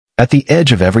At the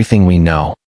edge of everything we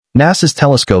know, NASA's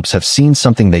telescopes have seen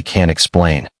something they can't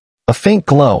explain. A faint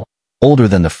glow, older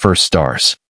than the first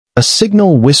stars. A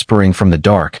signal whispering from the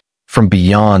dark, from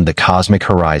beyond the cosmic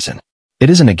horizon. It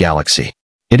isn't a galaxy.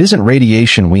 It isn't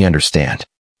radiation we understand.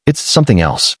 It's something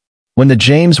else. When the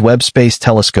James Webb Space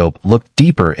Telescope looked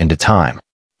deeper into time,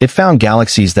 it found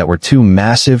galaxies that were too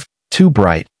massive, too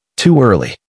bright, too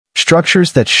early.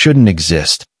 Structures that shouldn't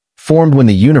exist, formed when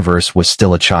the universe was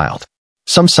still a child.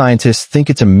 Some scientists think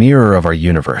it's a mirror of our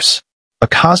universe, a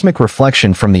cosmic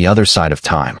reflection from the other side of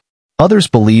time. Others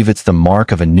believe it's the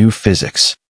mark of a new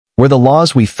physics, where the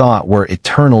laws we thought were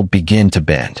eternal begin to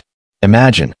bend.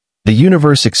 Imagine the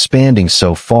universe expanding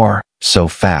so far, so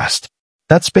fast,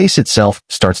 that space itself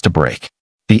starts to break.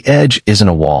 The edge isn't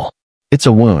a wall, it's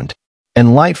a wound,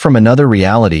 and light from another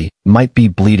reality might be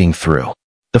bleeding through.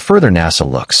 The further NASA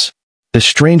looks, the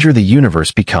stranger the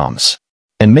universe becomes.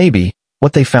 And maybe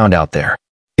what they found out there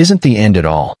isn't the end at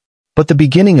all, but the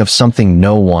beginning of something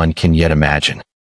no one can yet imagine.